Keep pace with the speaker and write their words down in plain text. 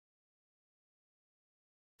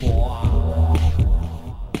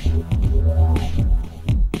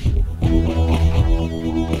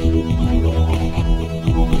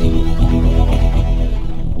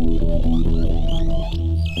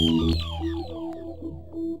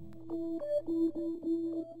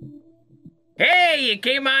you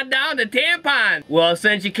came on down to TAMMpON. Well,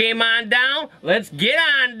 since you came on down, let's get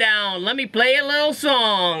on down. Let me play a little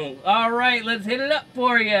song. All right, let's hit it up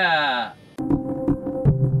for ya.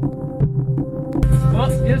 Well,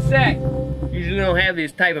 just a sec. Usually don't have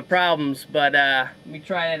these type of problems, but let me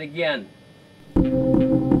try that again.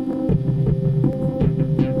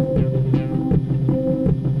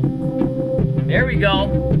 There we go.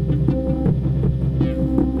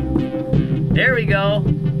 There we go.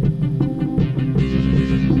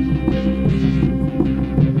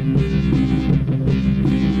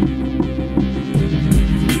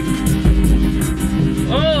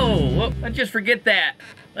 Oh, let's just forget that.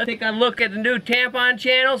 Let's take a look at the new TAMMpON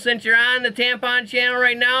channel. Since you're on the TAMMpON channel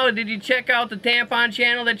right now, did you check out the TAMMpON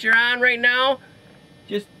channel that you're on right now?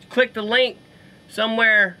 Just click the link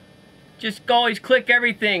somewhere. Just always click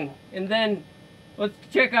everything. And then let's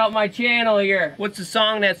check out my channel here. What's the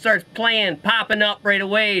song that starts playing, popping up right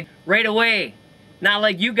away? Right away. Not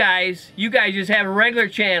like you guys. You guys just have a regular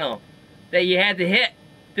channel that you had to hit.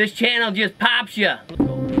 This channel just pops you.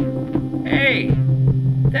 Hey,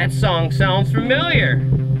 that song sounds familiar.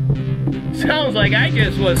 Sounds like I'm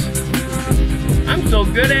so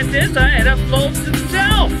good at this, I had uploads to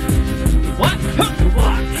self. What?